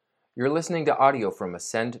You're listening to audio from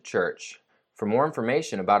Ascend Church. For more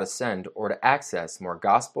information about Ascend or to access more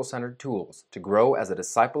gospel-centered tools to grow as a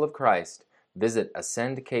disciple of Christ, visit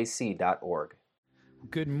ascendkc.org.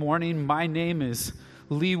 Good morning. My name is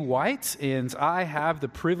Lee White, and I have the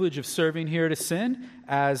privilege of serving here at Ascend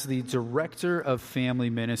as the Director of Family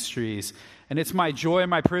Ministries. And it's my joy and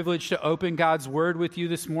my privilege to open God's Word with you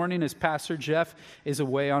this morning as Pastor Jeff is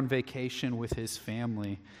away on vacation with his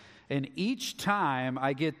family. And each time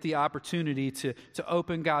I get the opportunity to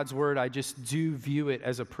open God's Word, I just do view it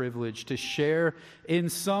as a privilege to share in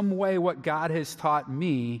some way what God has taught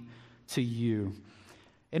me to you.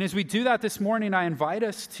 And as we do that this morning, I invite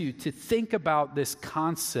us to think about this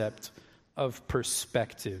concept of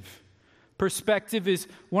perspective. Perspective is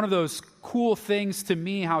one of those cool things to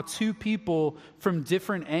me, how two people from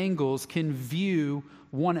different angles can view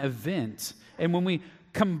one event. And when we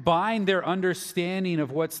combine their understanding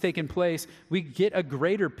of what's taken place, we get a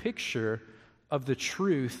greater picture of the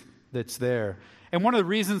truth that's there. And one of the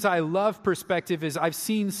reasons I love perspective is I've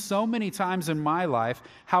seen so many times in my life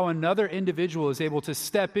how another individual is able to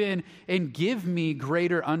step in and give me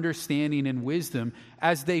greater understanding and wisdom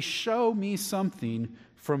as they show me something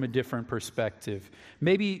from a different perspective.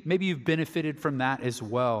 Maybe you've benefited from that as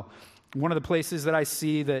well. One of the places that I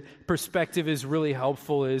see that perspective is really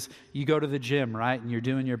helpful is you go to the gym, right? And you're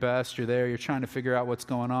doing your best, you're there, you're trying to figure out what's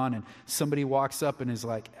going on, and somebody walks up and is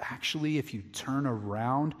like, actually, if you turn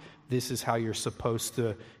around, this is how you're supposed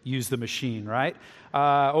to use the machine, right?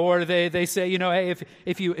 Or they say, hey,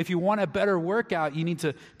 if you want a better workout, you need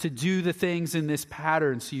to do the things in this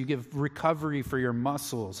pattern so you give recovery for your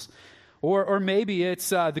muscles. Or maybe it's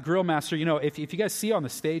the grill master. If you guys see on the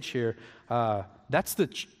stage here, that's the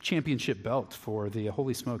championship belt for the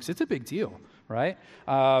Holy Smokes. It's a big deal, right?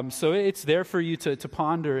 So it's there for you to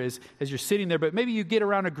ponder as you're sitting there. But maybe you get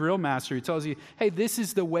around a grill master who tells you, hey, this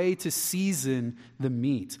is the way to season the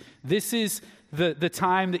meat. This is the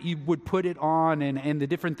time that you would put it on and the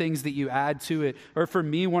different things that you add to it. Or for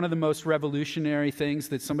me, one of the most revolutionary things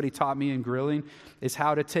that somebody taught me in grilling is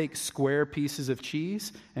how to take square pieces of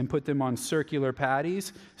cheese and put them on circular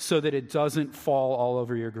patties so that it doesn't fall all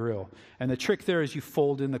over your grill. And the trick there is you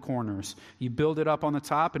fold in the corners. You build it up on the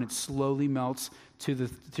top and it slowly melts to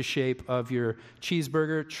the shape of your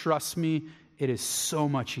cheeseburger. Trust me, it is so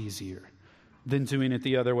much easier than doing it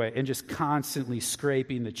the other way and just constantly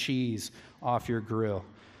scraping the cheese off your grill.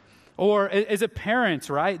 Or as a parent,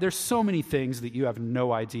 right? There's so many things that you have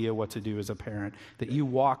no idea what to do as a parent that you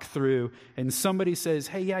walk through and somebody says,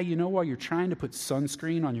 hey, yeah, while you're trying to put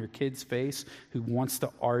sunscreen on your kid's face who wants to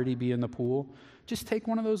already be in the pool, just take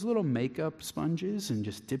one of those little makeup sponges and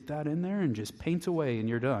just dip that in there and just paint away and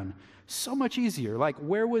you're done. So much easier. Like,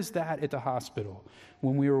 where was that at the hospital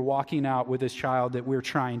when we were walking out with this child that we're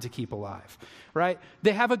trying to keep alive, right?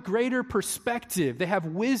 They have a greater perspective. They have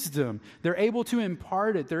wisdom. They're able to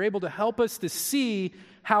impart it. They're able to help us to see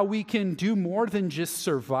how we can do more than just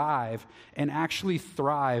survive and actually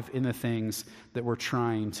thrive in the things that we're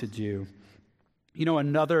trying to do.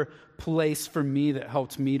 Another place for me that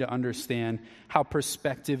helped me to understand how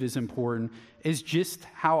perspective is important is just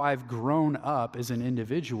how I've grown up as an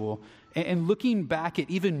individual and looking back at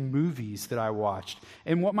even movies that I watched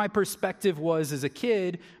and what my perspective was as a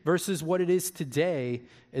kid versus what it is today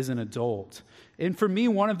as an adult. And for me,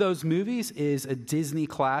 one of those movies is a Disney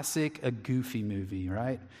classic, a Goofy movie,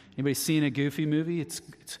 right? Anybody seen a Goofy movie? It's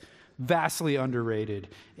vastly underrated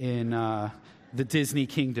in the Disney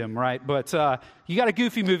kingdom, right? But you got a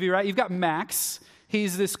Goofy movie, right? You've got Max.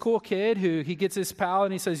 He's this cool kid who he gets his pal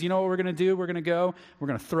and he says, you know what we're going to do? We're going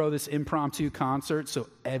to throw this impromptu concert so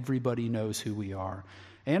everybody knows who we are.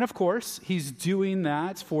 And of course, he's doing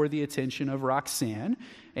that for the attention of Roxanne.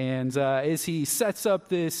 And as he sets up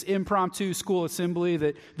this impromptu school assembly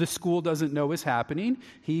that the school doesn't know is happening,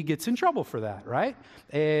 he gets in trouble for that, right?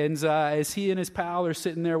 And as he and his pal are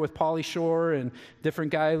sitting there with Pauly Shore and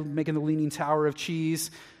different guy making the Leaning Tower of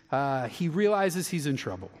Cheese, he realizes he's in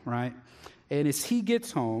trouble, right? And as he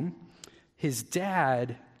gets home, his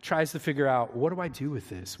dad tries to figure out, what do I do with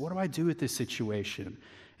this? What do I do with this situation?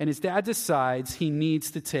 And his dad decides he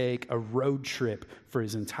needs to take a road trip for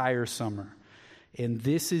his entire summer. And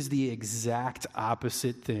this is the exact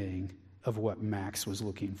opposite thing of what Max was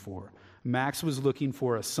looking for. Max was looking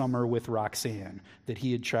for a summer with Roxanne that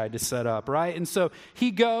he had tried to set up, right? And so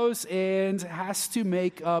he goes and has to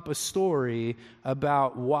make up a story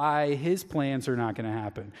about why his plans are not going to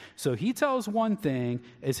happen. So he tells one thing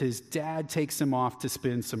as his dad takes him off to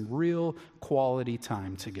spend some real quality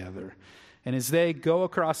time together. And as they go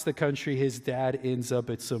across the country, his dad ends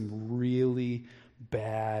up at some really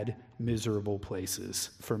bad, miserable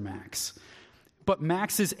places for Max. But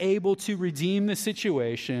Max is able to redeem the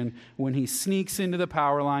situation when he sneaks into the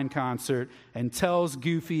Powerline concert and tells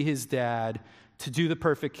Goofy, his dad, to do the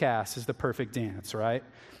perfect cast as the perfect dance, right?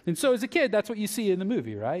 And so as a kid, that's what you see in the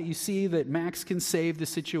movie, right? You see that Max can save the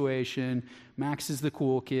situation. Max is the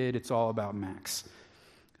cool kid. It's all about Max.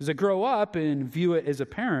 As I grow up and view it as a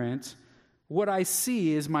parent, what I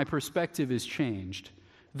see is my perspective is changed.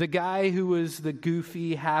 The guy who was the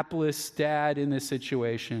goofy, hapless dad in this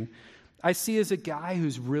situation, I see as a guy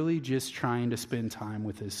who's really just trying to spend time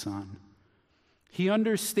with his son. He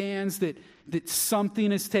understands that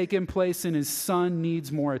something has taken place and his son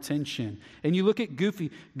needs more attention. And you look at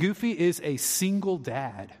Goofy. Goofy is a single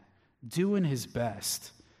dad doing his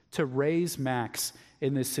best to raise Max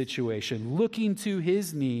in this situation, looking to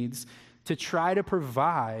his needs to try to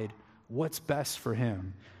provide what's best for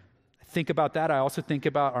him. Think about that. I also think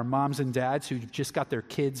about our moms and dads who just got their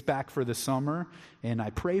kids back for the summer, and I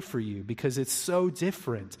pray for you because it's so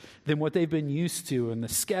different than what they've been used to and the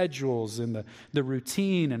schedules and the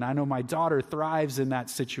routine, and I know my daughter thrives in that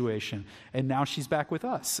situation, and now she's back with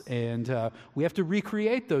us, and we have to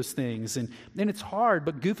recreate those things, and it's hard,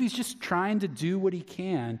 but Goofy's just trying to do what he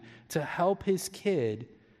can to help his kid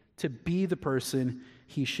to be the person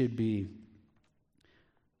he should be.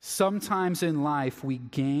 Sometimes in life, we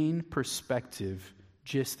gain perspective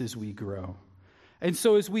just as we grow. And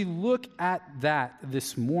so as we look at that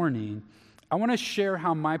this morning, I want to share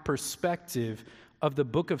how my perspective of the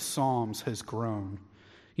book of Psalms has grown.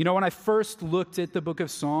 You know, when I first looked at the book of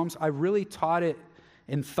Psalms, I really taught it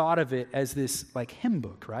and thought of it as this like hymn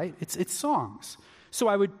book, right? It's songs. So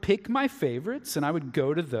I would pick my favorites and I would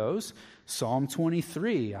go to those. Psalm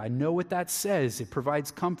 23, I know what that says. It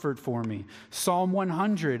provides comfort for me. Psalm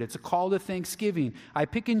 100, it's a call to thanksgiving. I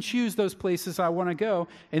pick and choose those places I want to go,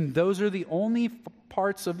 and those are the only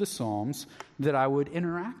parts of the Psalms that I would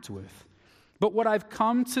interact with. But what I've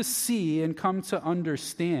come to see and come to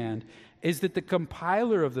understand is that the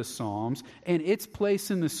compiler of the Psalms and its place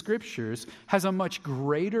in the Scriptures has a much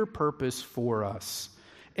greater purpose for us.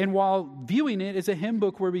 And while viewing it as a hymn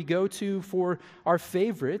book where we go to for our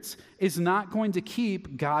favorites is not going to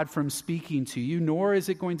keep God from speaking to you, nor is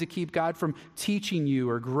it going to keep God from teaching you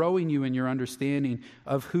or growing you in your understanding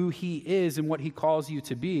of who He is and what He calls you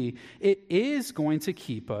to be, it is going to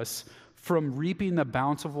keep us from reaping the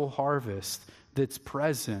bountiful harvest that's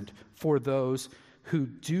present for those who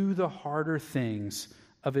do the harder things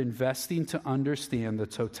of investing to understand the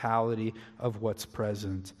totality of what's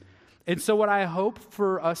present. And so what I hope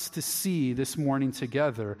for us to see this morning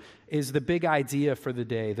together is the big idea for the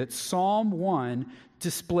day, that Psalm 1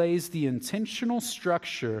 displays the intentional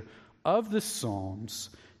structure of the Psalms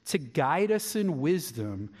to guide us in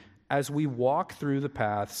wisdom as we walk through the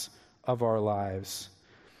paths of our lives.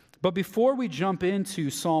 But before we jump into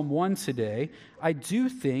Psalm 1 today, I do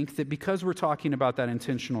think that because we're talking about that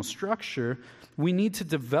intentional structure, we need to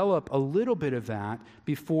develop a little bit of that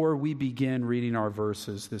before we begin reading our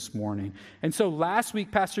verses this morning. And so last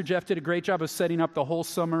week, Pastor Jeff did a great job of setting up the whole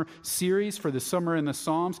summer series for the Summer in the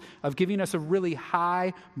Psalms, of giving us a really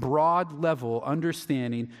high, broad level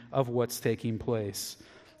understanding of what's taking place.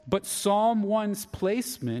 But Psalm 1's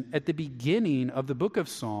placement at the beginning of the book of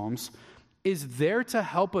Psalms is there to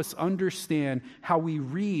help us understand how we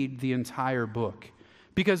read the entire book.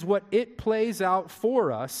 Because what it plays out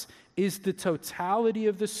for us is the totality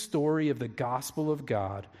of the story of the gospel of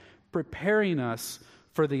God, preparing us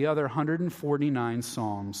for the other 149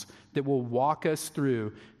 Psalms that will walk us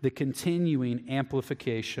through the continuing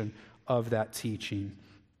amplification of that teaching.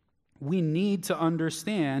 We need to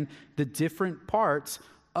understand the different parts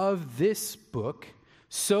of this book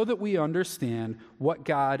so that we understand what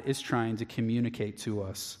God is trying to communicate to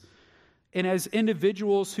us. And as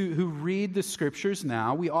individuals who read the Scriptures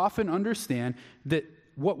now, we often understand that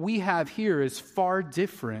what we have here is far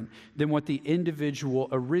different than what the individual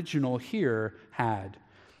original hearer had.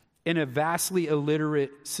 In a vastly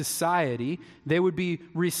illiterate society, they would be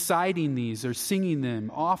reciting these or singing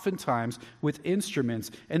them, oftentimes with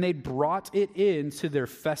instruments, and they brought it into their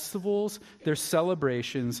festivals, their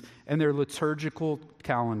celebrations, and their liturgical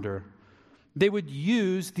calendar. They would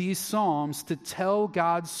use these psalms to tell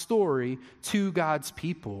God's story to God's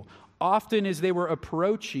people, often as they were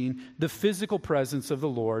approaching the physical presence of the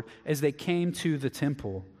Lord as they came to the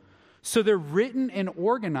temple. So they're written and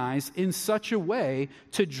organized in such a way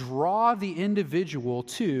to draw the individual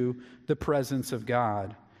to the presence of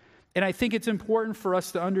God. And I think it's important for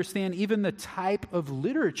us to understand even the type of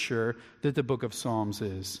literature that the book of Psalms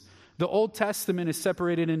is. The Old Testament is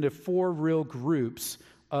separated into 4 real groups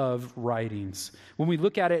of writings. When we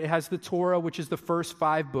look at it, it has the Torah, which is the first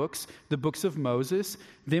 5 books, the books of Moses.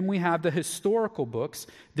 Then we have the historical books.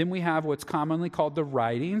 Then we have what's commonly called the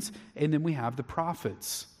writings. And then we have the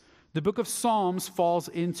prophets. The book of Psalms falls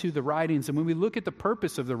into the writings. And when we look at the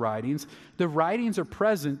purpose of the writings are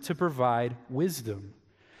present to provide wisdom.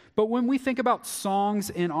 But when we think about songs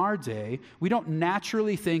in our day, we don't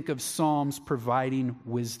naturally think of psalms providing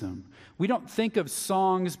wisdom. We don't think of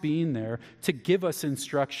songs being there to give us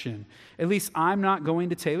instruction. At least I'm not going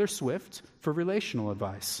to Taylor Swift for relational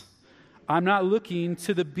advice. I'm not looking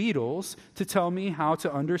to the Beatles to tell me how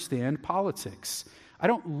to understand politics. I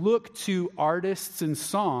don't look to artists and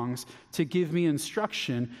songs to give me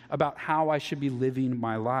instruction about how I should be living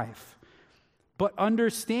my life. But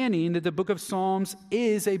understanding that the book of Psalms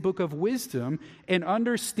is a book of wisdom and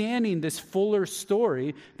understanding this fuller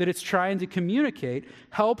story that it's trying to communicate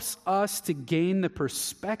helps us to gain the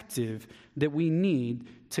perspective that we need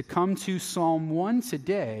to come to Psalm 1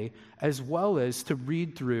 today, as well as to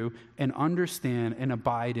read through and understand and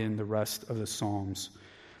abide in the rest of the Psalms.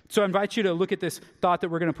 So I invite you to look at this thought that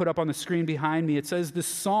we're going to put up on the screen behind me. It says the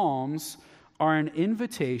Psalms are an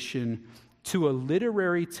invitation to a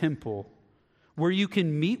literary temple where you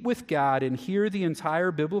can meet with God and hear the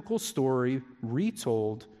entire biblical story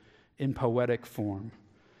retold in poetic form.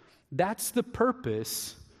 That's the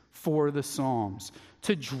purpose for the Psalms,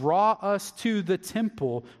 to draw us to the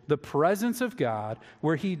temple, the presence of God,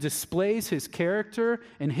 where He displays His character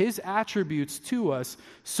and His attributes to us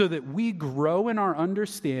so that we grow in our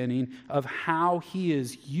understanding of how He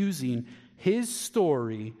is using His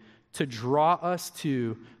story to draw us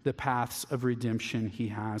to the paths of redemption He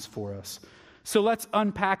has for us. So let's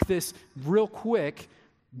unpack this real quick,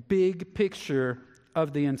 big picture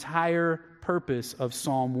of the entire purpose of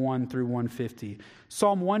Psalm 1 through 150.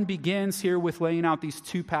 Psalm 1 begins here with laying out these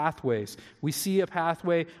 2 pathways. We see a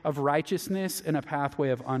pathway of righteousness and a pathway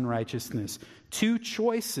of unrighteousness. 2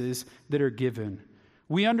 choices that are given.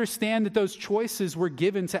 We understand that those choices were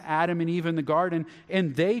given to Adam and Eve in the garden,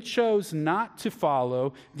 and they chose not to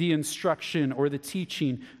follow the instruction or the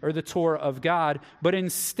teaching or the Torah of God, but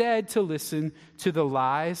instead to listen to the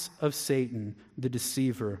lies of Satan, the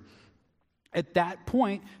deceiver. At that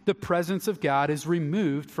point, the presence of God is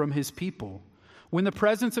removed from His people. When the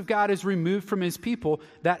presence of God is removed from His people,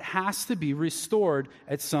 that has to be restored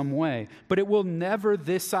at some way. But it will never,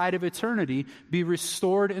 this side of eternity, be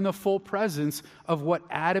restored in the full presence of what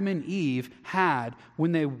Adam and Eve had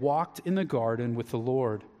when they walked in the garden with the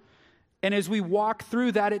Lord. And as we walk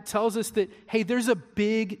through that, it tells us that, hey, there's a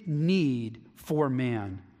big need for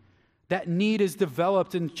man. That need is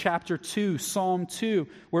developed in chapter 2, Psalm 2,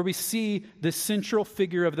 where we see the central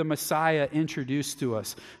figure of the Messiah introduced to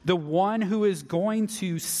us, the one who is going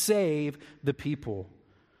to save the people.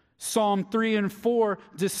 Psalm 3 and 4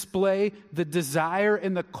 display the desire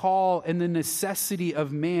and the call and the necessity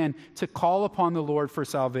of man to call upon the Lord for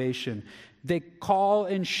salvation. They call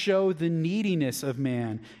and show the neediness of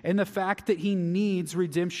man and the fact that he needs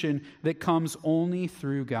redemption that comes only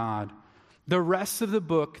through God. The rest of the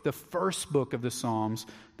book, the first book of the Psalms,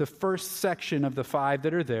 the first section of the 5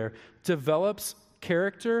 that are there, develops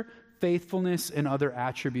character, faithfulness, and other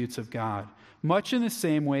attributes of God, much in the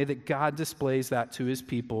same way that God displays that to His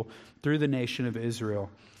people through the nation of Israel.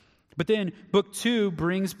 But then book 2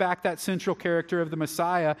 brings back that central character of the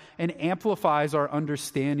Messiah and amplifies our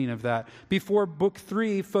understanding of that, before book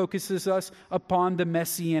 3 focuses us upon the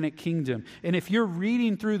Messianic kingdom. And if you're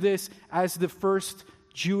reading through this as the first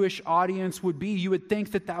Jewish audience would be, you would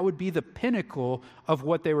think that that would be the pinnacle of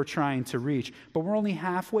what they were trying to reach. But we're only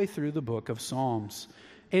halfway through the book of Psalms.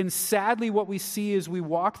 And sadly, what we see as we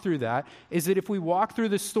walk through that is that if we walk through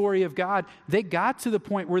the story of God, they got to the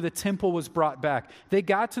point where the temple was brought back. They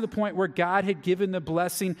got to the point where God had given the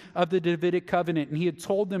blessing of the Davidic covenant, and He had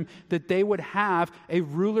told them that they would have a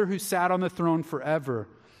ruler who sat on the throne forever.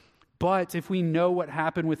 But if we know what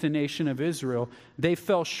happened with the nation of Israel, they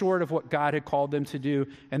fell short of what God had called them to do,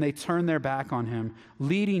 and they turned their back on Him,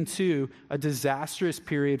 leading to a disastrous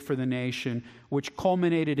period for the nation, which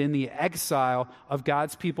culminated in the exile of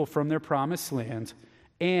God's people from their promised land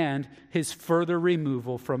and His further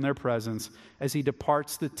removal from their presence as He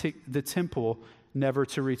departs the temple, never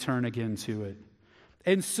to return again to it.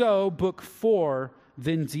 And so, book 4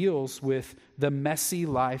 then deals with the messy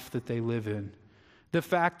life that they live in. The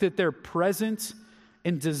fact that they're present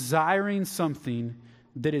and desiring something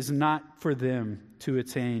that is not for them to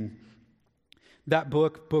attain. That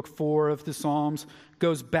book 4 of the Psalms,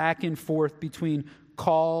 goes back and forth between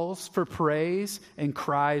calls for praise and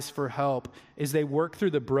cries for help as they work through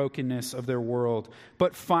the brokenness of their world.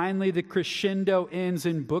 But finally, the crescendo ends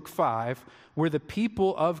in book 5, where the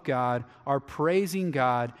people of God are praising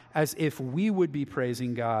God as if we would be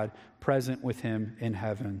praising God present with him in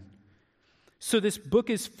heaven. So this book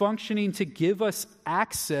is functioning to give us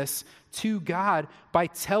access to God by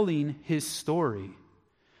telling his story.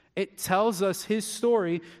 It tells us his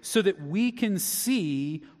story so that we can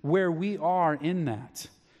see where we are in that.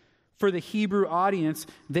 For the Hebrew audience,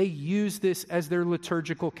 they use this as their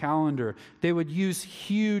liturgical calendar. They would use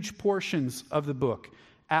huge portions of the book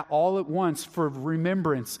all at once for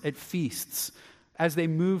remembrance at feasts. As they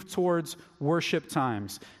moved towards worship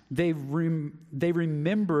times, they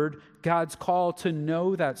remembered God's call to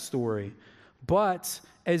know that story. But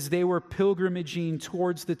as they were pilgrimaging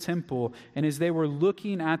towards the temple and as they were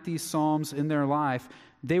looking at these psalms in their life,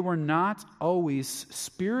 they were not always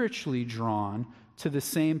spiritually drawn to the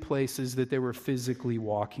same places that they were physically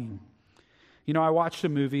walking. You know, I watched a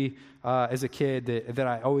movie as a kid that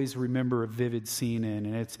I always remember a vivid scene in,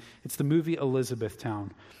 and it's the movie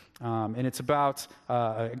Elizabethtown. And it's about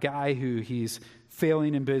a guy who he's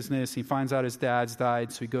failing in business. He finds out his dad's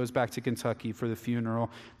died, so he goes back to Kentucky for the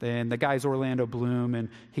funeral. Then the guy's Orlando Bloom, and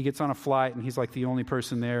he gets on a flight, and he's like the only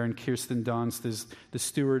person there, and Kirsten Dunst is the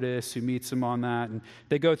stewardess who meets him on that. And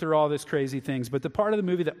they go through all this crazy things. But the part of the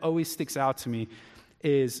movie that always sticks out to me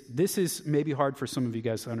is, this is maybe hard for some of you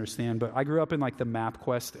guys to understand, but I grew up in like the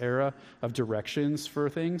MapQuest era of directions for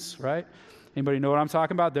things, right? Anybody know what I'm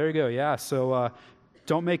talking about? There you go. Yeah. So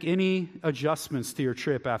don't make any adjustments to your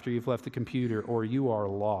trip after you've left the computer, or you are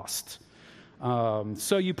lost.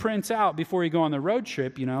 So you print out before you go on the road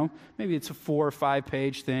trip, you know, maybe it's a 4 or 5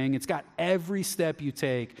 page thing. It's got every step you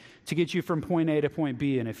take to get you from point A to point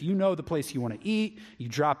B. And if you know the place you want to eat, you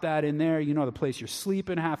drop that in there. You know the place you're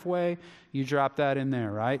sleeping halfway, you drop that in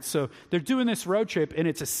there, right? So they're doing this road trip, and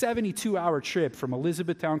it's a 72-hour trip from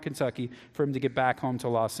Elizabethtown, Kentucky, for him to get back home to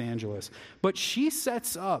Los Angeles. But she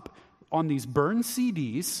sets up on these burned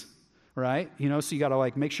CDs, right? You know, so you got to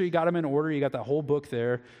like make sure you got them in order. You got that whole book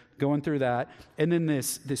there, going through that. And then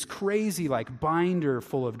this crazy like binder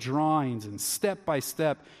full of drawings and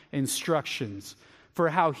step-by-step instructions for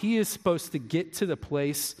how he is supposed to get to the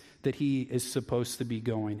place that he is supposed to be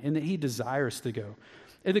going and that he desires to go.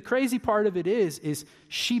 And the crazy part of it is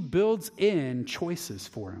she builds in choices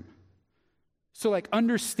for him. So like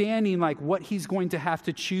understanding like what he's going to have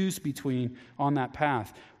to choose between on that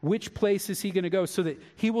path. Which place is he going to go so that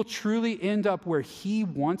he will truly end up where he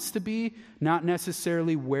wants to be, not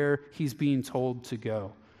necessarily where he's being told to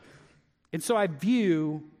go. And so I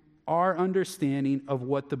view our understanding of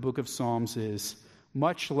what the book of Psalms is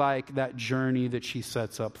much like that journey that she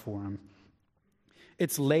sets up for him.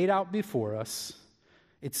 It's laid out before us.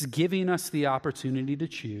 It's giving us the opportunity to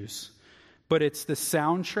choose. But it's the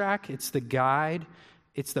soundtrack, it's the guide,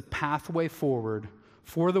 it's the pathway forward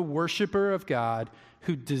for the worshiper of God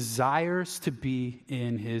who desires to be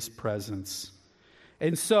in his presence.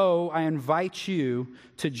 And so I invite you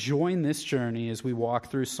to join this journey as we walk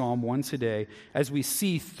through Psalm 1 today, as we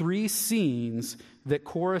see 3 scenes that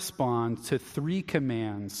correspond to 3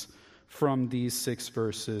 commands from these 6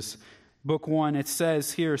 verses. Book 1, it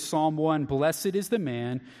says here, Psalm 1, "Blessed is the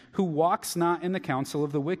man who walks not in the counsel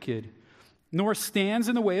of the wicked, nor stands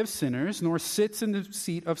in the way of sinners, nor sits in the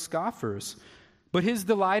seat of scoffers. But his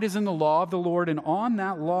delight is in the law of the Lord, and on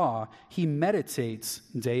that law he meditates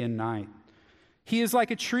day and night. He is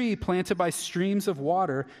like a tree planted by streams of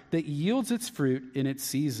water that yields its fruit in its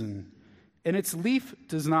season, and its leaf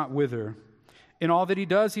does not wither. In all that he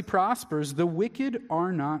does, he prospers. The wicked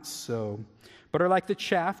are not so, but are like the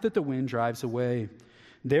chaff that the wind drives away.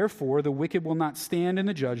 Therefore, the wicked will not stand in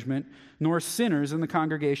the judgment, nor sinners in the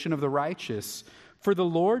congregation of the righteous. For the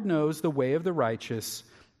Lord knows the way of the righteous,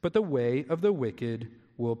 but the way of the wicked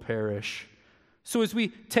will perish." So as we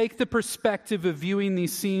take the perspective of viewing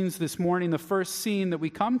these scenes this morning, the first scene that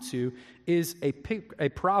we come to is a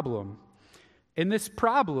problem. And this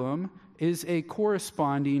problem is a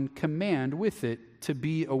corresponding command with it to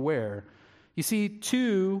be aware. You see,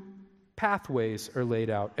 2 pathways are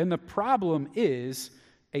laid out, and the problem is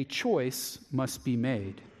a choice must be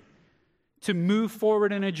made. To move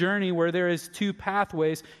forward in a journey where there is 2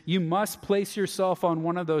 pathways, you must place yourself on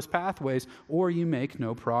one of those pathways, or you make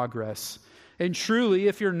no progress. And truly,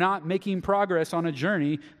 if you're not making progress on a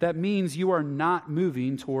journey, that means you are not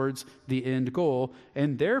moving towards the end goal,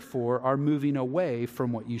 and therefore are moving away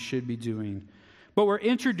from what you should be doing. But we're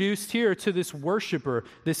introduced here to this worshiper,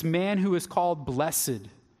 this man who is called blessed.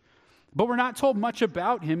 But we're not told much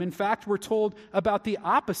about him. In fact, we're told about the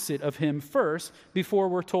opposite of him first before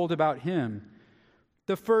we're told about him.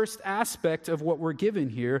 The first aspect of what we're given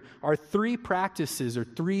here are three practices or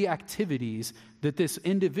three activities that this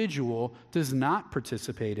individual does not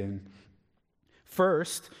participate in.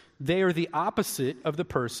 First, they are the opposite of the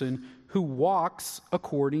person who walks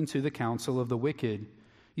according to the counsel of the wicked.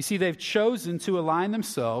 You see, they've chosen to align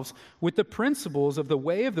themselves with the principles of the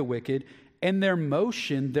way of the wicked, and their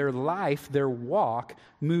motion, their life, their walk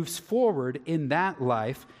moves forward in that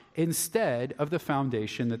life instead of the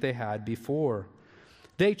foundation that they had before.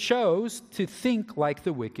 They chose to think like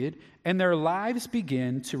the wicked, and their lives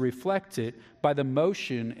begin to reflect it by the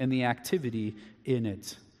motion and the activity in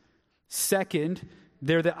it. Second,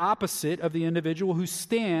 they're the opposite of the individual who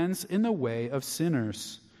stands in the way of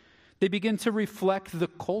sinners. They begin to reflect the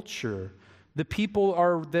culture. The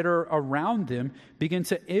people that are around them begin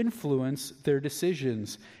to influence their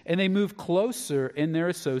decisions, and they move closer in their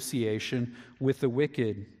association with the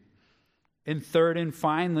wicked. And third and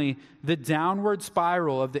finally, the downward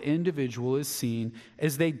spiral of the individual is seen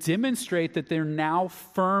as they demonstrate that they're now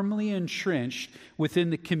firmly entrenched within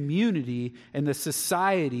the community and the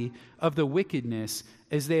society of the wickedness,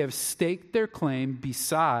 as they have staked their claim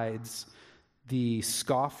besides the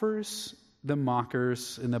scoffers, the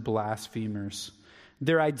mockers, and the blasphemers.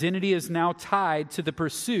 Their identity is now tied to the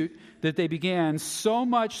pursuit that they began, so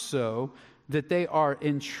much so that they are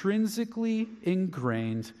intrinsically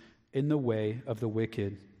ingrained in the way of the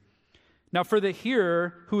wicked. Now, for the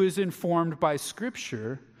hearer who is informed by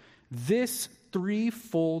Scripture, this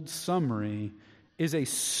threefold summary is a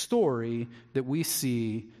story that we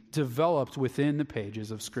see developed within the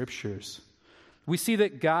pages of Scriptures. We see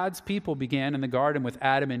that God's people began in the garden with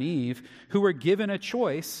Adam and Eve, who were given a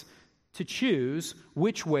choice to choose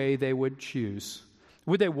which way they would choose.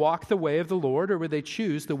 Would they walk the way of the Lord, or would they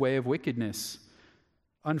choose the way of wickedness?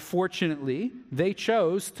 Unfortunately, they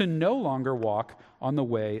chose to no longer walk on the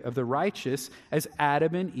way of the righteous, as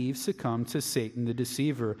Adam and Eve succumbed to Satan the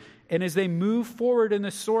deceiver. And as they move forward in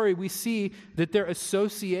the story, we see that their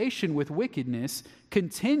association with wickedness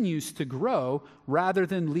continues to grow rather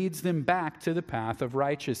than leads them back to the path of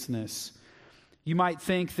righteousness. You might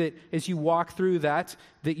think that as you walk through that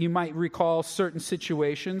you might recall certain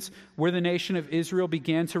situations where the nation of Israel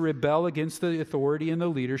began to rebel against the authority and the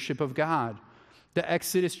leadership of God. The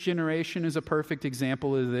Exodus generation is a perfect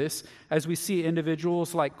example of this, as we see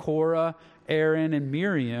individuals like Korah, Aaron, and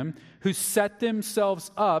Miriam who set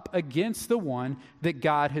themselves up against the one that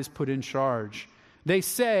God has put in charge. They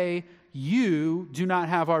say, "You do not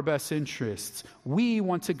have our best interests. We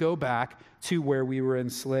want to go back to where we were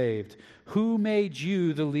enslaved. Who made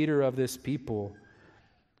you the leader of this people?"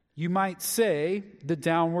 You might say the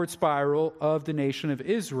downward spiral of the nation of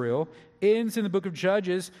Israel ends in the book of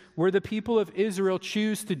Judges, where the people of Israel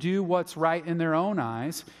choose to do what's right in their own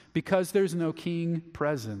eyes because there's no king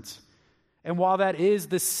present. And while that is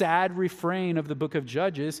the sad refrain of the book of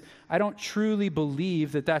Judges, I don't truly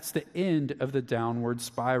believe that that's the end of the downward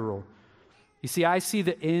spiral. You see, I see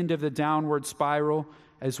the end of the downward spiral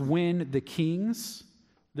as when the kings,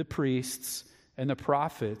 the priests, and the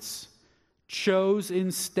prophets chose,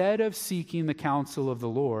 instead of seeking the counsel of the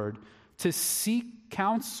Lord, to seek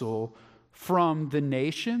counsel from the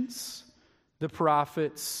nations, the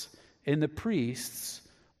prophets, and the priests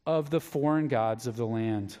of the foreign gods of the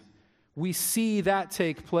land. We see that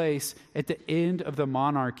take place at the end of the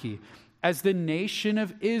monarchy, as the nation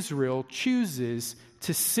of Israel chooses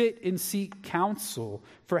to sit and seek counsel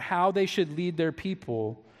for how they should lead their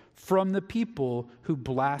people from the people who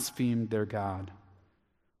blasphemed their God.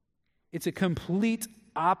 It's a complete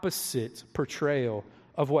opposite portrayal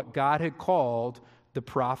of what God had called the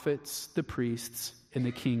prophets, the priests, and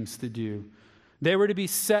the kings to do. They were to be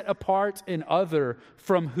set apart and other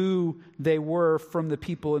from who they were from the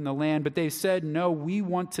people in the land, but they said, no, we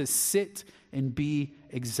want to sit and be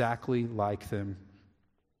exactly like them.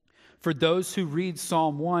 For those who read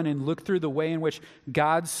Psalm 1 and look through the way in which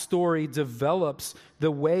God's story develops the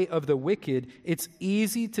way of the wicked, it's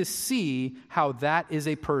easy to see how that is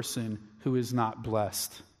a person who is not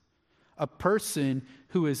blessed. A person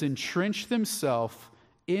who has entrenched themselves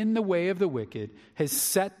in the way of the wicked has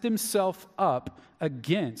set themselves up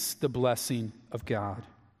against the blessing of God.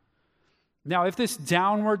 Now, if this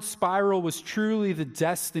downward spiral was truly the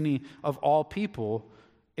destiny of all people,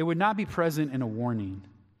 it would not be present in a warning.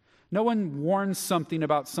 No one warns something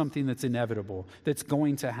about something that's inevitable, that's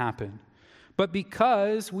going to happen. But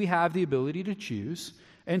because we have the ability to choose,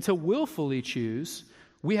 and to willfully choose,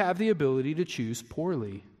 we have the ability to choose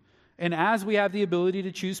poorly. And as we have the ability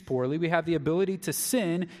to choose poorly, we have the ability to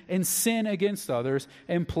sin and sin against others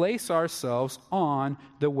and place ourselves on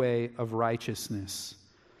the way of righteousness.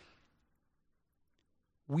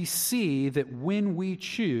 we see that when we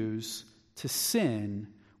choose to sin,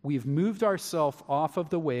 we've moved ourselves off of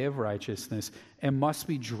the way of righteousness and must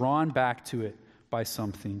be drawn back to it by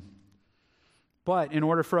something. But in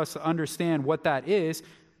order for us to understand what that is,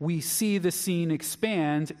 we see the scene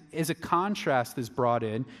expand as a contrast is brought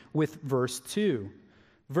in with verse 2.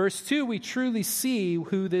 Verse 2, we truly see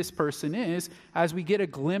who this person is as we get a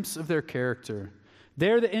glimpse of their character.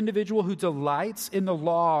 They're the individual who delights in the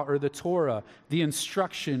law or the Torah, the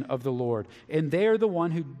instruction of the Lord. And they're the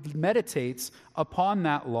one who meditates upon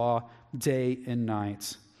that law day and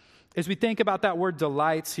night. As we think about that word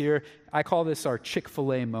delights here, I call this our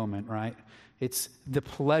Chick-fil-A moment, right? It's the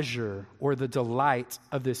pleasure or the delight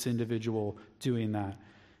of this individual doing that.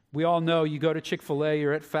 We all know you go to Chick-fil-A,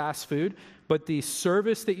 you're at fast food, but the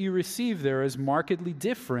service that you receive there is markedly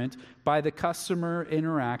different by the customer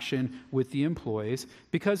interaction with the employees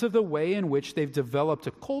because of the way in which they've developed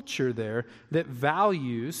a culture there that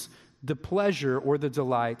values the pleasure or the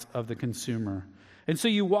delight of the consumer. And so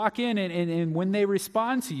you walk in, and when they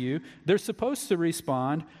respond to you, they're supposed to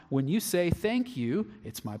respond when you say, "Thank you,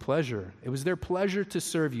 it's my pleasure." It was their pleasure to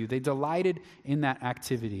serve you. They delighted in that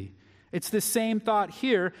activity. It's the same thought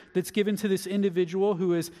here that's given to this individual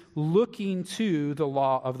who is looking to the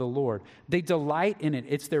law of the Lord. They delight in it.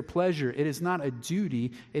 It's their pleasure. It is not a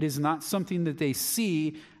duty. It is not something that they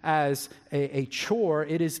see as a chore.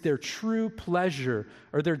 It is their true pleasure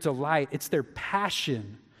or their delight. It's their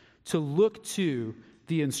passion to look to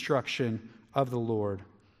the instruction of the Lord.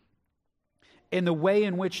 And the way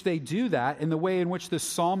in which they do that, and the way in which the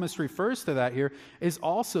psalmist refers to that here, is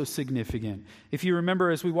also significant. If you remember,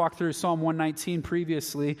 as we walked through Psalm 119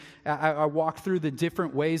 previously, I walked through the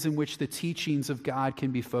different ways in which the teachings of God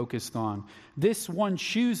can be focused on. This one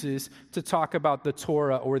chooses to talk about the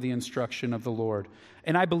Torah or the instruction of the Lord.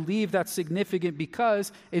 And I believe that's significant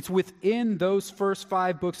because it's within those first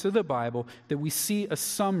 5 books of the Bible that we see a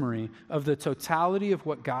summary of the totality of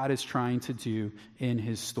what God is trying to do in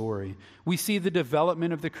his story. We see the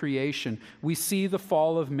development of the creation. We see the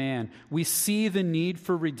fall of man. We see the need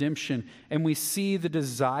for redemption. And we see the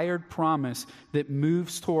desired promise that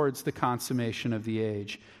moves towards the consummation of the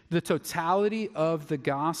age. The totality of the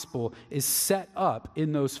gospel is set up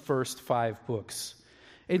in those first 5 books.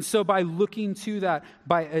 And so by looking to that,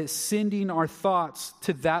 by ascending our thoughts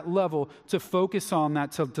to that level, to focus on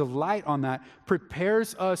that, to delight on that,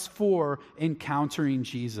 prepares us for encountering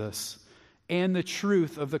Jesus and the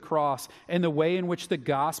truth of the cross and the way in which the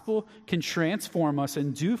gospel can transform us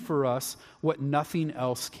and do for us what nothing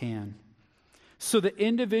else can. So the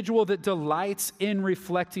individual that delights in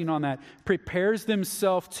reflecting on that prepares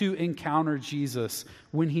themselves to encounter Jesus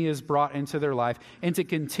when he is brought into their life and to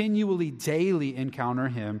continually, daily encounter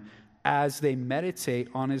him as they meditate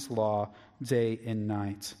on his law day and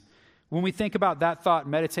night. When we think about that thought,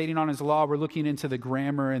 meditating on his law, we're looking into the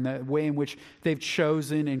grammar and the way in which they've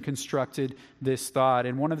chosen and constructed this thought.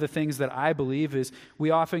 And one of the things that I believe is we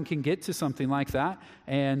often can get to something like that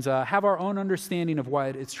and have our own understanding of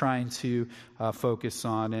what it's trying to focus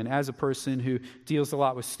on. And as a person who deals a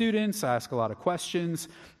lot with students, I ask a lot of questions.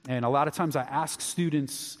 And a lot of times I ask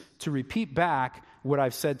students to repeat back what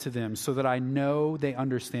I've said to them so that I know they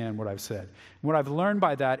understand what I've said. What I've learned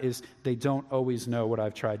by that is they don't always know what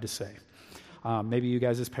I've tried to say. Maybe you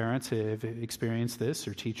guys as parents have experienced this,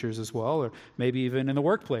 or teachers as well, or maybe even in the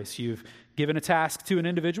workplace. You've given a task to an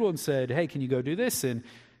individual and said, "Hey, can you go do this?" And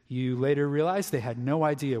you later realize they had no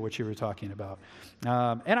idea what you were talking about.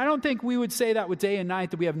 And I don't think we would say that with day and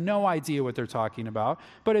night, that we have no idea what they're talking about.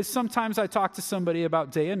 But as sometimes I talk to somebody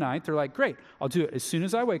about day and night, they're like, "Great, I'll do it as soon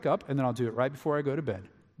as I wake up, and then I'll do it right before I go to bed.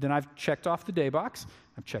 Then I've checked off the day box,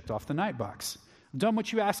 I've checked off the night box. I've done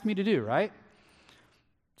what you asked me to do," right?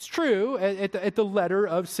 It's true at the letter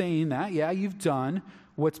of saying that. Yeah, you've done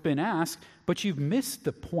what's been asked, but you've missed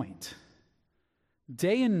the point.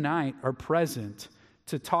 Day and night are present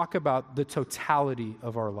to talk about the totality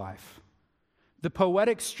of our life. The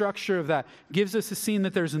poetic structure of that gives us a scene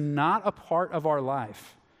that there's not a part of our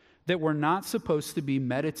life that we're not supposed to be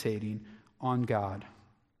meditating on God.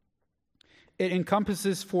 It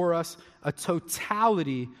encompasses for us a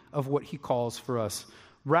totality of what he calls for us,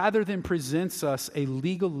 rather than presents us a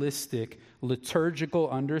legalistic, liturgical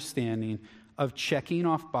understanding of checking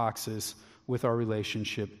off boxes with our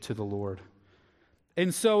relationship to the Lord.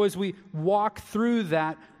 And so as we walk through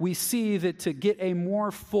that, we see that to get a more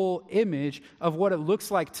full image of what it looks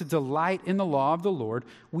like to delight in the law of the Lord,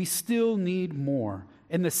 we still need more.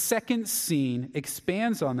 And the second scene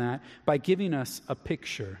expands on that by giving us a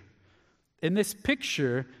picture. And this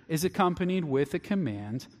picture is accompanied with a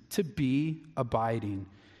command to be abiding.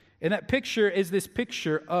 And that picture is this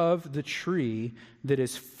picture of the tree that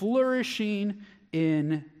is flourishing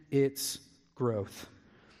in its growth.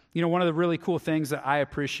 You know, one of the really cool things that I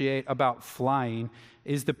appreciate about flying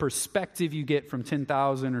is the perspective you get from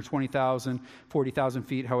 10,000 or 20,000, 40,000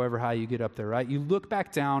 feet, however high you get up there, right? You look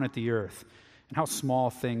back down at the earth and how small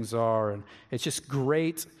things are, and it's just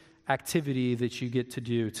great activity that you get to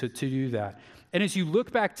do that. And as you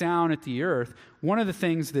look back down at the earth, one of the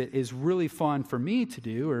things that is really fun for me to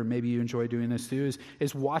do, or maybe you enjoy doing this too,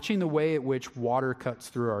 is watching the way at which water cuts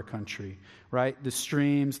through our country, right? The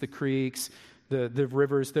streams, the creeks, the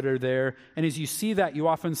rivers that are there. And as you see that, you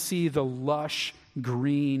often see the lush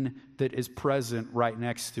green that is present right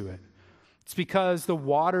next to it. It's because the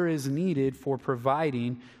water is needed for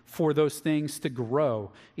providing for those things to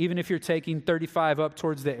grow. Even if you're taking 35 up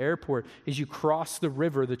towards the airport, as you cross the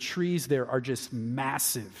river, the trees there are just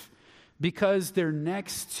massive because they're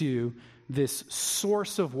next to this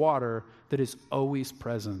source of water that is always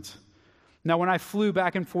present. Now, when I flew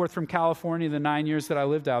back and forth from California the 9 years that I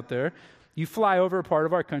lived out there, you fly over a part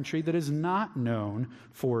of our country that is not known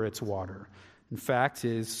for its water. In fact,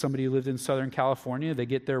 as somebody who lived in Southern California, they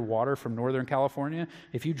get their water from Northern California.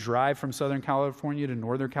 If you drive from Southern California to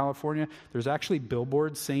Northern California, there's actually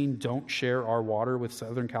billboards saying, "Don't share our water with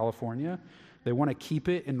Southern California." They want to keep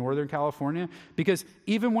it in Northern California because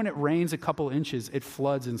even when it rains a couple inches, it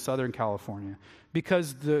floods in Southern California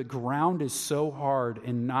because the ground is so hard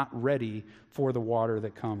and not ready for the water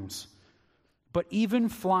that comes. But even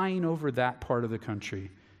flying over that part of the country,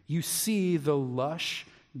 you see the lush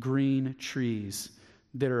green trees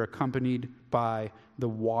that are accompanied by the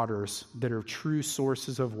waters that are true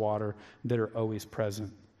sources of water that are always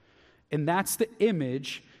present. And that's the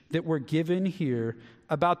image that we're given here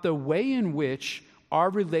about the way in which our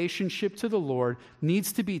relationship to the Lord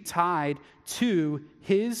needs to be tied to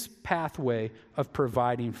His pathway of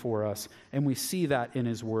providing for us. And we see that in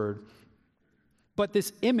His Word. But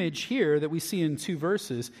this image here that we see in 2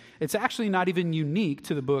 verses, it's actually not even unique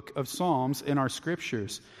to the book of Psalms in our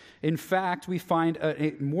scriptures. In fact, we find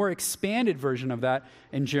a more expanded version of that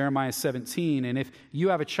in Jeremiah 17. And if you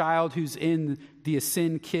have a child who's in the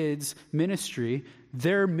Ascend Kids ministry,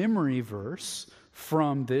 their memory verse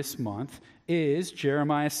from this month is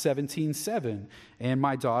Jeremiah 17:7. And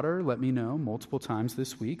my daughter let me know multiple times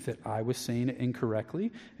this week that I was saying it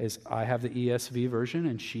incorrectly, as I have the ESV version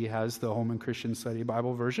and she has the Holman Christian Study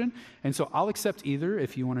Bible version. And so I'll accept either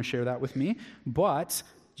if you want to share that with me. But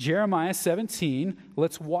Jeremiah 17,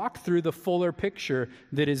 let's walk through the fuller picture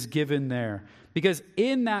that is given there. Because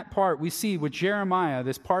in that part, we see with Jeremiah,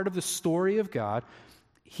 this part of the story of God,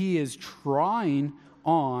 he is drawing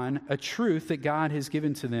on a truth that God has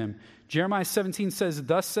given to them. Jeremiah 17 says,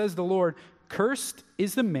 "Thus says the Lord, cursed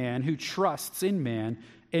is the man who trusts in man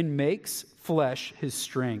and makes flesh his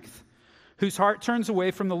strength, whose heart turns away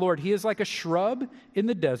from the Lord. He is like a shrub in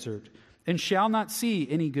the desert and shall not see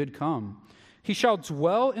any good come. He shall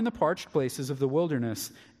dwell in the parched places of the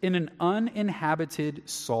wilderness, in an uninhabited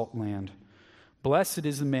salt land. Blessed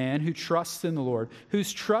is the man who trusts in the Lord,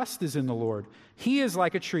 whose trust is in the Lord. He is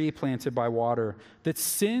like a tree planted by water that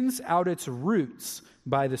sends out its roots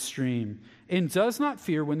by the stream and does not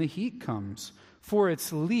fear when the heat comes, for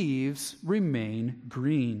its leaves remain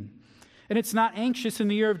green. And it's not anxious in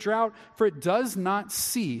the year of drought, for it does not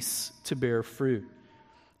cease to bear fruit."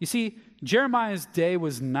 You see, Jeremiah's day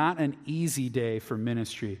was not an easy day for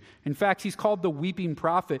ministry. In fact, he's called the weeping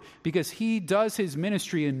prophet because he does his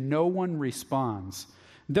ministry and no one responds.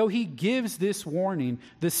 Though he gives this warning,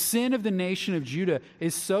 the sin of the nation of Judah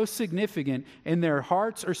is so significant and their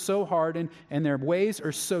hearts are so hardened and their ways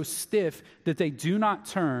are so stiff that they do not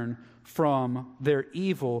turn from their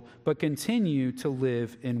evil but continue to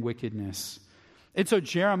live in wickedness. And so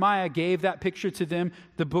Jeremiah gave that picture to them.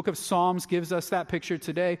 The book of Psalms gives us that picture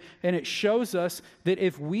today. And it shows us that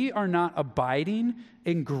if we are not abiding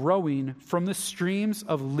and growing from the streams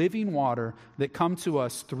of living water that come to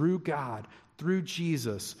us through God, through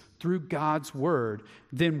Jesus, through God's word,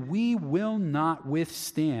 then we will not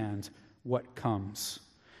withstand what comes.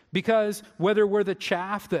 Because whether we're the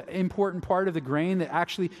chaff, the important part of the grain that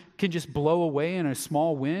actually can just blow away in a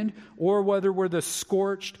small wind, or whether we're the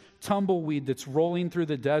scorched tumbleweed that's rolling through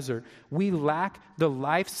the desert, we lack the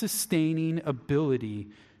life-sustaining ability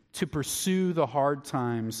to pursue the hard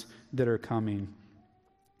times that are coming.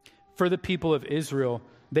 For the people of Israel,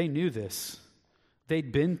 they knew this.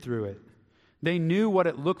 They'd been through it. They knew what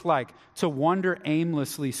it looked like to wander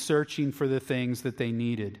aimlessly searching for the things that they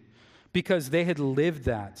needed, because they had lived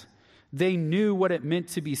that. They knew what it meant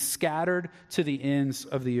to be scattered to the ends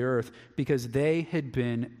of the earth because they had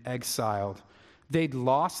been exiled. They'd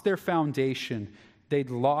lost their foundation. they'd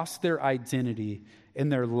lost their identity,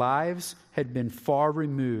 and their lives had been far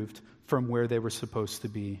removed from where they were supposed to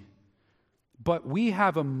be. But we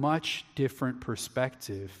have a much different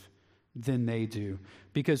perspective than they do,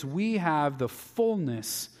 because we have the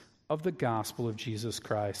fullness of the gospel of Jesus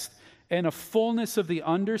Christ and a fullness of the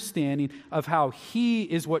understanding of how He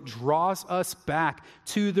is what draws us back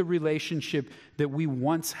to the relationship that we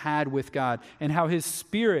once had with God, and how His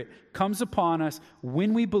Spirit comes upon us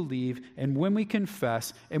when we believe and when we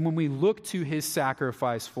confess and when we look to His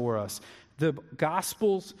sacrifice for us. The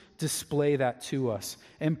Gospels display that to us.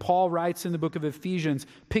 And Paul writes in the book of Ephesians,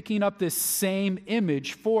 picking up this same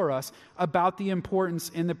image for us about the importance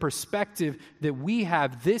and the perspective that we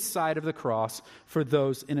have this side of the cross for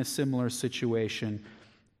those in a similar situation.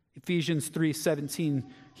 Ephesians 3:17,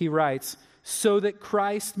 he writes, "So that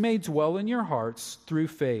Christ may dwell in your hearts through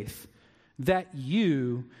faith, that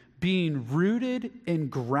you, being rooted and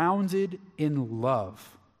grounded in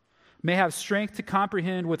love, may have strength to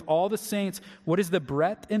comprehend with all the saints what is the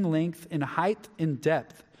breadth and length and height and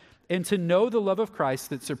depth, and to know the love of Christ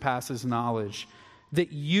that surpasses knowledge,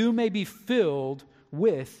 that you may be filled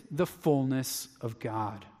with the fullness of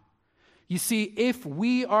God." You see, if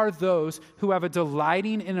we are those who have a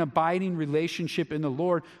delighting and abiding relationship in the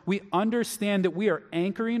Lord, we understand that we are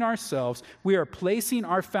anchoring ourselves, we are placing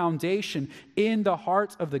our foundation in the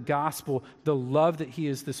heart of the gospel, the love that He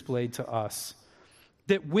has displayed to us.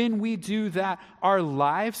 That when we do that, our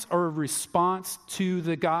lives are a response to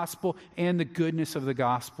the gospel and the goodness of the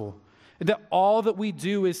gospel. That all that we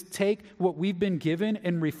do is take what we've been given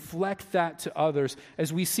and reflect that to others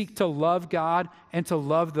as we seek to love God and to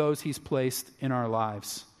love those He's placed in our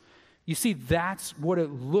lives. You see, that's what it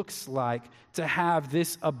looks like to have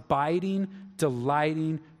this abiding,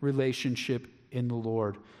 delighting relationship in the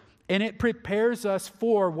Lord. And it prepares us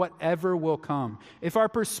for whatever will come. If our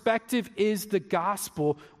perspective is the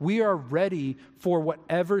gospel, we are ready for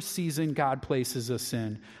whatever season God places us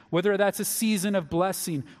in. Whether that's a season of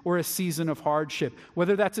blessing or a season of hardship.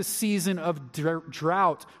 Whether that's a season of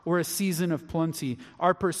drought or a season of plenty.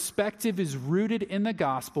 Our perspective is rooted in the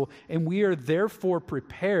gospel, and we are therefore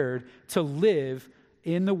prepared to live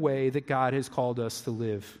in the way that God has called us to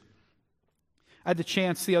live. I had the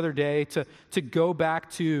chance the other day to go back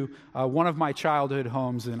to one of my childhood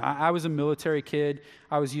homes. And I was a military kid.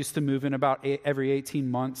 I was used to moving about every 18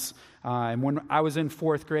 months. And when I was in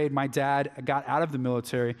fourth grade, my dad got out of the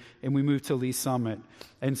military and we moved to Lee Summit.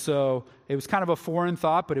 And so it was kind of a foreign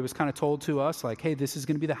thought, but it was kind of told to us like, hey, this is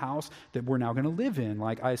going to be the house that we're now going to live in.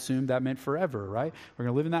 Like, I assumed that meant forever, right? We're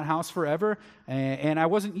going to live in that house forever. And I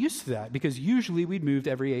wasn't used to that because usually we'd moved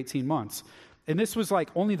every 18 months. And this was like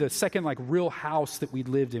only the second like real house that we'd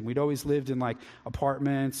lived in. We'd always lived in like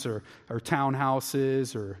apartments or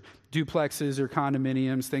townhouses or duplexes or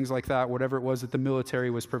condominiums, things like that, whatever it was that the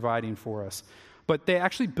military was providing for us. But they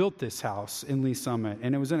actually built this house in Lee Summit,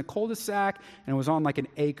 and it was in a cul-de-sac, and it was on like an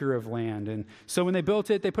acre of land. And so when they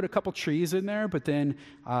built it, they put a couple trees in there, but then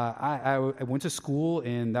I went to school,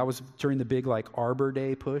 and that was during the big like Arbor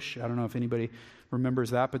Day push. I don't know if anybody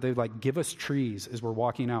remembers that, but they'd like give us trees as we're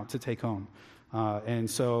walking out to take home. And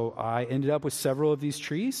so I ended up with several of these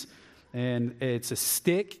trees, and it's a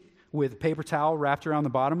stick with a paper towel wrapped around the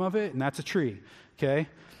bottom of it, and that's a tree, okay?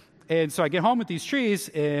 And so I get home with these trees,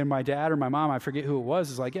 and my dad or my mom, I forget who it was,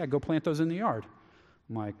 is like, yeah, go plant those in the yard.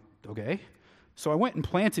 I'm like, okay. So I went and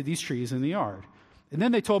planted these trees in the yard. And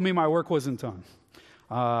then they told me my work wasn't done.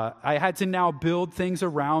 I had to now build things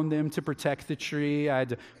around them to protect the tree. I had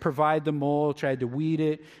to provide the mulch. I had to weed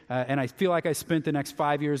it. And I feel like I spent the next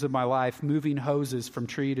 5 years of my life moving hoses from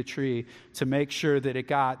tree to tree to make sure that it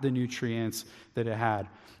got the nutrients that it had.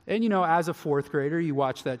 And, you know, as a fourth grader, you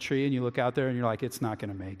watch that tree and you look out there and you're like, it's not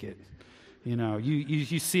going to make it. You know,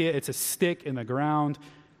 you see it. It's a stick in the ground.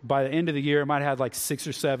 By the end of the year, it might have had like 6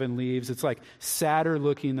 or 7 leaves. It's like sadder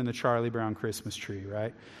looking than the Charlie Brown Christmas tree,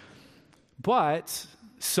 right? But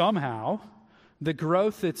somehow, the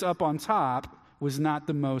growth that's up on top was not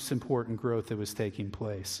the most important growth that was taking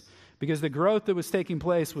place. Because the growth that was taking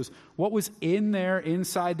place was what was in there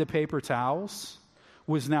inside the paper towels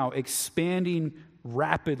was now expanding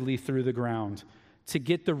rapidly through the ground to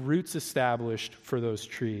get the roots established for those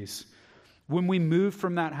trees. When we moved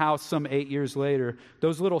from that house some 8 years later,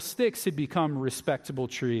 those little sticks had become respectable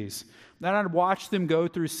trees. Then I'd watch them go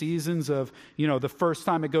through seasons of, you know, the first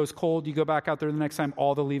time it goes cold, you go back out there the next time,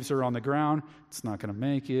 all the leaves are on the ground. It's not going to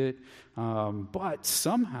make it. But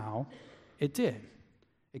somehow it did.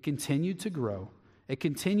 It continued to grow. It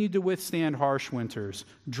continued to withstand harsh winters,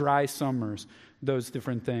 dry summers, those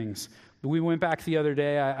different things. We went back the other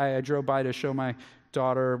day. I drove by to show my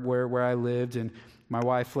daughter where I lived, and my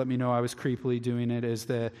wife let me know I was creepily doing it as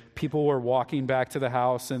the people were walking back to the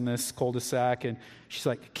house in this cul-de-sac, and she's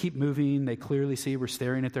like, keep moving. They clearly see we're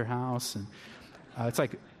staring at their house. And it's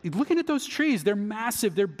like, looking at those trees, they're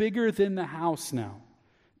massive. They're bigger than the house now.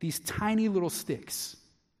 These tiny little sticks.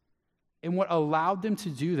 And what allowed them to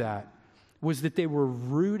do that was that they were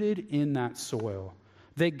rooted in that soil.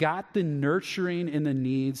 They got the nurturing and the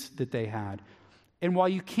needs that they had. And while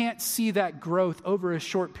you can't see that growth over a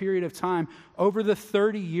short period of time, over the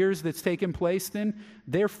 30 years that's taken place then,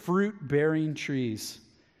 they're fruit-bearing trees.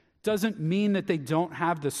 Doesn't mean that they don't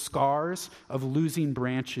have the scars of losing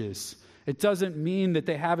branches. It doesn't mean that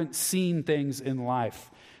they haven't seen things in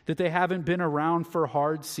life, that they haven't been around for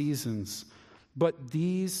hard seasons. But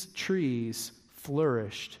these trees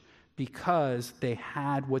flourished because they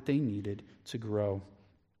had what they needed to grow.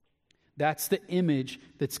 That's the image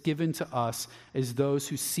that's given to us as those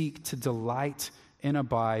who seek to delight and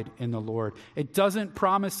abide in the Lord. It doesn't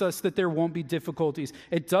promise us that there won't be difficulties.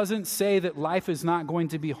 It doesn't say that life is not going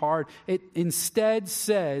to be hard. It instead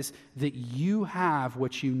says that you have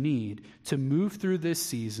what you need to move through this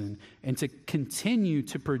season and to continue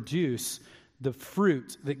to produce the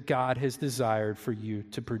fruit that God has desired for you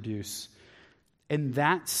to produce. And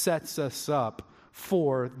that sets us up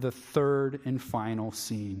for the third and final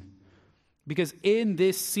scene. Because in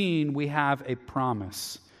this scene, we have a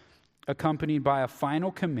promise accompanied by a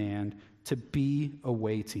final command to be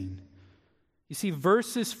awaiting. You see,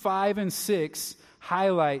 verses 5 and 6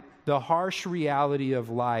 highlight the harsh reality of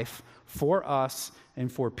life for us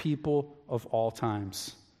and for people of all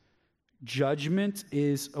times. Judgment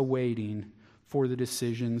is awaiting for the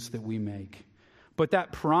decisions that we make. But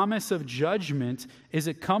that promise of judgment is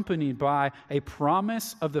accompanied by a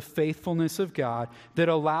promise of the faithfulness of God that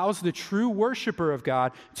allows the true worshiper of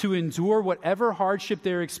God to endure whatever hardship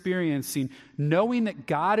they're experiencing, knowing that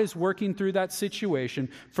God is working through that situation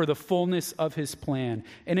for the fullness of his plan.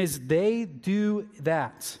 And as they do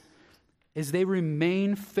that, as they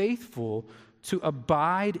remain faithful to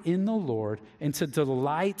abide in the Lord and to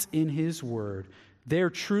delight in his word,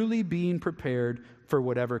 they're truly being prepared for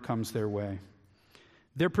whatever comes their way.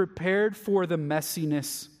 They're prepared for the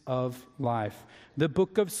messiness of life. The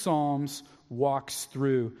book of Psalms walks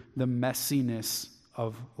through the messiness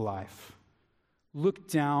of life. Look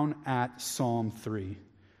down at Psalm 3.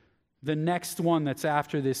 The next one that's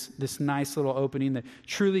after this nice little opening that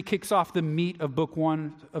truly kicks off the meat of book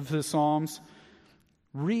 1 of the Psalms.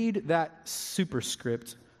 Read that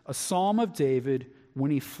superscript, a psalm of David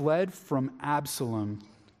when he fled from Absalom,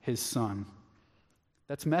 his son.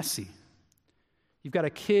 That's messy. You've got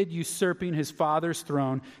a kid usurping his father's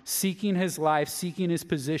throne, seeking his life, seeking his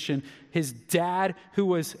position. His dad, who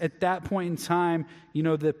was at that point in time,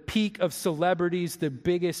 the peak of celebrities, the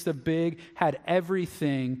biggest of big, had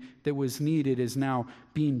everything that was needed, is now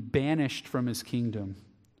being banished from his kingdom.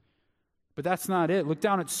 But that's not it. Look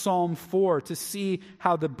down at Psalm 4 to see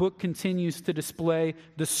how the book continues to display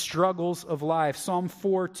the struggles of life. Psalm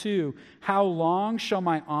 4:2, how long shall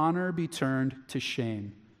my honor be turned to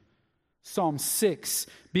shame? Psalm 6,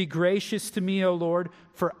 be gracious to me, O Lord,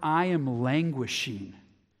 for I am languishing.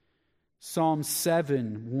 Psalm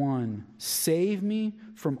 7:1, save me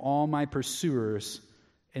from all my pursuers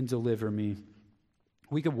and deliver me.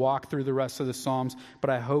 We could walk through the rest of the Psalms,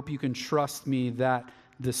 but I hope you can trust me that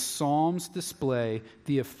the Psalms display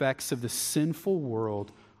the effects of the sinful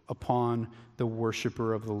world upon the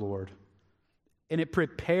worshiper of the Lord. And it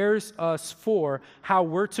prepares us for how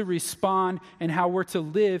we're to respond and how we're to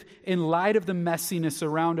live in light of the messiness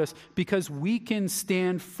around us, because we can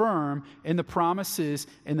stand firm in the promises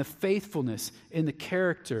and the faithfulness, in the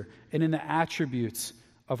character and in the attributes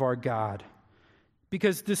of our God.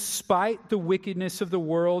 Because despite the wickedness of the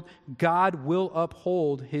world, God will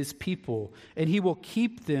uphold his people, and he will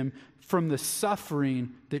keep them from the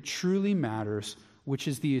suffering that truly matters, which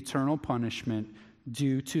is the eternal punishment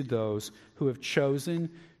due to those who have chosen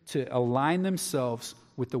to align themselves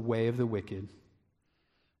with the way of the wicked.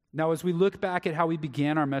 Now, as we look back at how we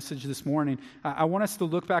began our message this morning, I want us to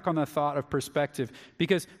look back on the thought of perspective,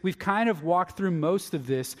 because we've kind of walked through most of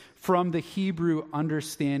this from the Hebrew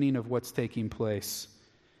understanding of what's taking place.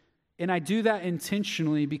 And I do that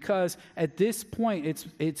intentionally because at this point,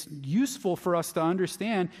 it's useful for us to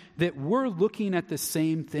understand that we're looking at the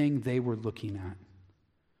same thing they were looking at.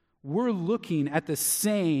 We're looking at the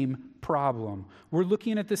same problem. We're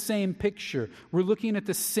looking at the same picture. We're looking at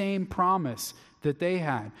the same promise that they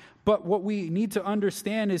had. But what we need to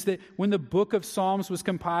understand is that when the book of Psalms was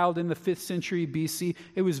compiled in the 5th century BC,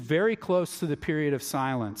 it was very close to the period of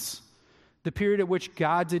silence. the period at which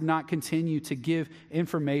God did not continue to give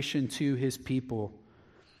information to his people.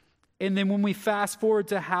 And then when we fast forward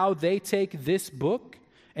to how they take this book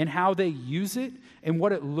and how they use it and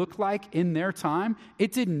what it looked like in their time,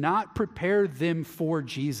 it did not prepare them for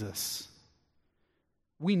Jesus.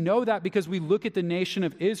 We know that because we look at the nation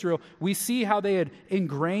of Israel. We see how they had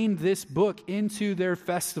ingrained this book into their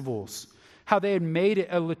festivals, how they had made it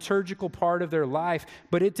a liturgical part of their life,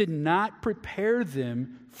 but it did not prepare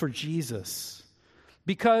them for Jesus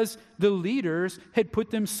because the leaders had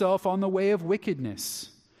put themselves on the way of wickedness.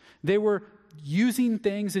 They were using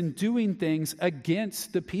things and doing things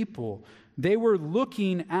against the people. They were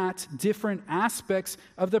looking at different aspects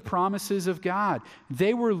of the promises of God.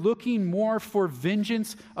 They were looking more for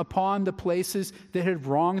vengeance upon the places that had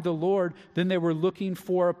wronged the Lord than they were looking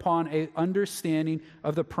for upon an understanding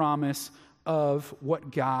of the promise of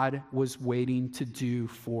what God was waiting to do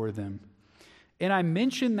for them. And I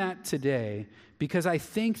mention that today because I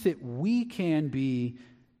think that we can be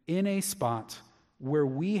in a spot where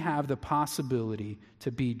we have the possibility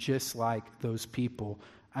to be just like those people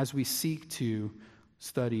as we seek to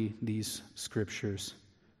study these scriptures.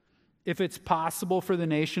 If it's possible for the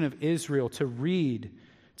nation of Israel to read,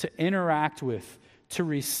 to interact with, to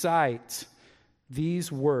recite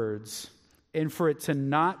these words, and for it to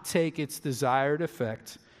not take its desired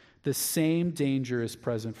effect, the same danger is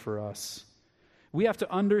present for us. We have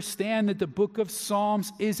to understand that the book of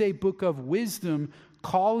Psalms is a book of wisdom,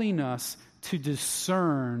 calling us to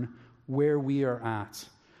discern where we are at,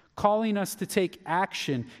 calling us to take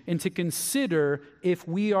action and to consider if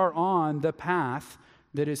we are on the path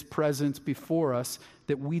that is present before us,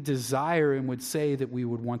 that we desire and would say that we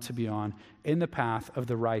would want to be on, in the path of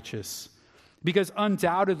the righteous. Because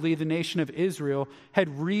undoubtedly the nation of Israel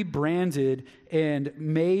had rebranded and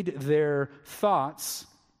made their thoughts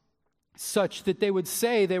such that they would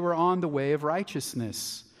say they were on the way of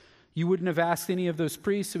righteousness. You wouldn't have asked any of those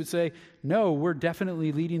priests who would say, no, we're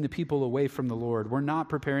definitely leading the people away from the Lord. We're not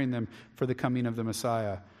preparing them for the coming of the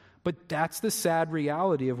Messiah. But that's the sad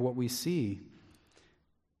reality of what we see.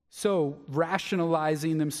 So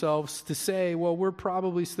rationalizing themselves to say, well, we're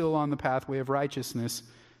probably still on the pathway of righteousness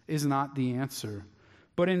is not the answer.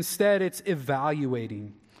 But instead, it's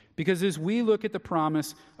evaluating. Because as we look at the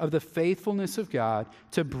promise of the faithfulness of God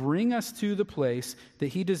to bring us to the place that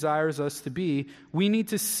He desires us to be, we need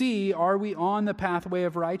to see, are we on the pathway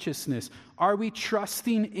of righteousness? Are we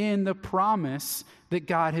trusting in the promise that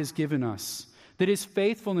God has given us? That His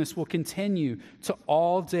faithfulness will continue to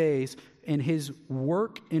all days and His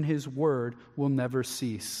work in His word will never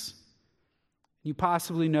cease. You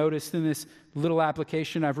possibly noticed in this little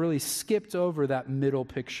application, I've really skipped over that middle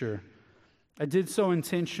picture. I did so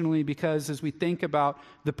intentionally because as we think about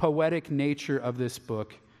the poetic nature of this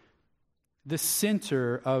book, the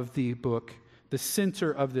center of the book, the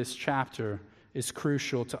center of this chapter is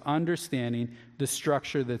crucial to understanding the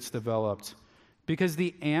structure that's developed. Because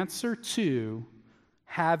the answer to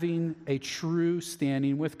having a true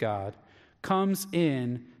standing with God comes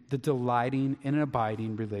in the delighting and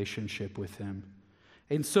abiding relationship with Him.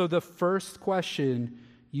 And so the first question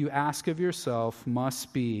you ask of yourself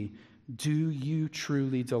must be, do you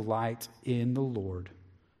truly delight in the Lord?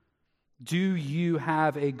 Do you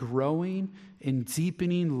have a growing and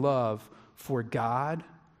deepening love for God,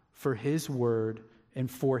 for His word,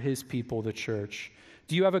 and for His people, the church?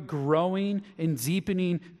 Do you have a growing and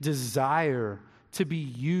deepening desire to be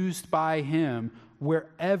used by Him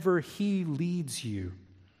wherever He leads you?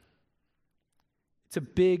 It's a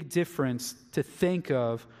big difference to think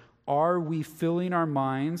of, are we filling our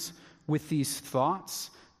minds with these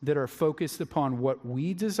thoughts that are focused upon what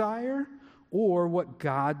we desire or what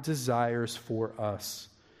God desires for us?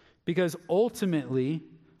 Because ultimately,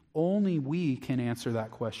 only we can answer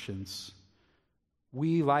that questions.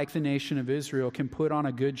 We, like the nation of Israel, can put on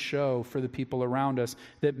a good show for the people around us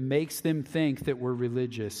that makes them think that we're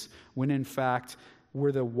religious, when in fact,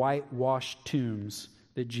 we're the whitewashed tombs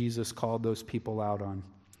that Jesus called those people out on.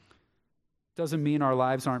 It doesn't mean our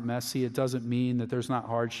lives aren't messy. It doesn't mean that there's not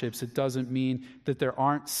hardships. It doesn't mean that there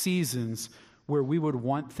aren't seasons where we would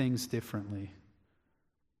want things differently.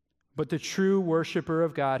 But the true worshiper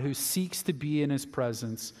of God who seeks to be in His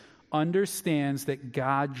presence understands that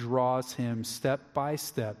God draws him step by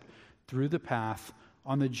step through the path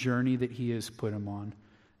on the journey that He has put him on,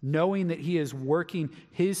 knowing that He is working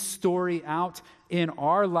His story out in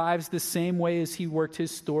our lives the same way as He worked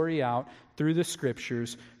His story out through the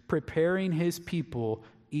Scriptures, preparing His people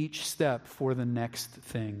each step for the next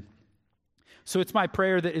thing. So it's my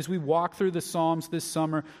prayer that as we walk through the Psalms this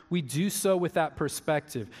summer, we do so with that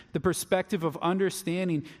perspective, the perspective of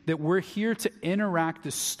understanding that we're here to interact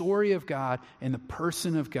the story of God and the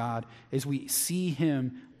person of God as we see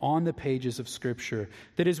him on the pages of Scripture.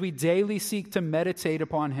 That as we daily seek to meditate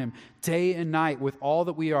upon him day and night with all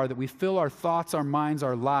that we are, that we fill our thoughts, our minds,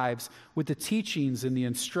 our lives with the teachings and the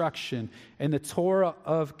instruction and the Torah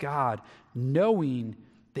of God, knowing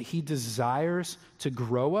that he desires to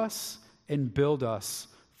grow us and build us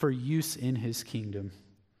for use in his kingdom.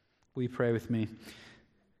 Will you pray with me?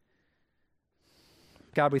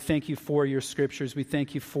 God, we thank you for your Scriptures. We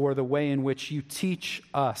thank you for the way in which you teach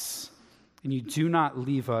us and you do not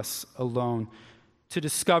leave us alone to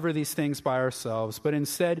discover these things by ourselves, but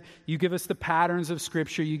instead you give us the patterns of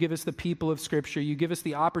Scripture, you give us the people of Scripture, you give us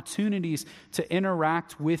the opportunities to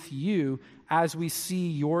interact with you as we see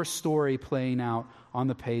your story playing out on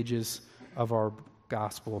the pages of our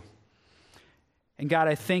gospel. And God,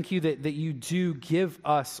 I thank you that you do give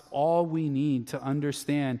us all we need to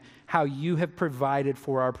understand how you have provided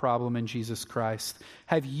for our problem in Jesus Christ.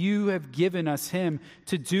 You have given us him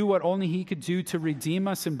to do what only he could do to redeem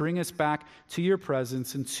us and bring us back to your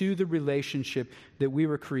presence and to the relationship that we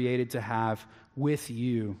were created to have with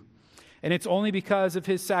you. And it's only because of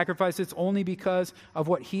his sacrifice, it's only because of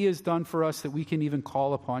what he has done for us that we can even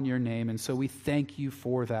call upon your name. And so we thank you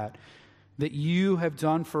for that you have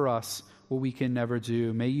done for us what we can never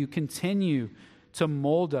do. May you continue to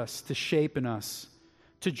mold us, to shape in us,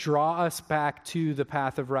 to draw us back to the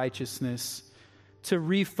path of righteousness, to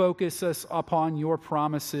refocus us upon your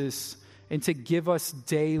promises, and to give us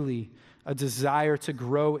daily a desire to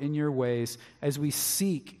grow in your ways as we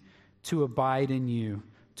seek to abide in you,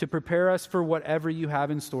 to prepare us for whatever you have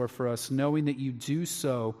in store for us, knowing that you do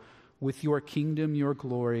so with your kingdom, your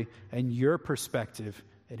glory, and your perspective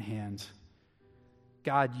at hand.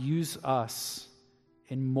 God, use us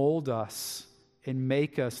and mold us and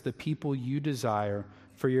make us the people you desire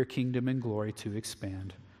for your kingdom and glory to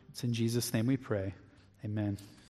expand. It's in Jesus' name we pray. Amen.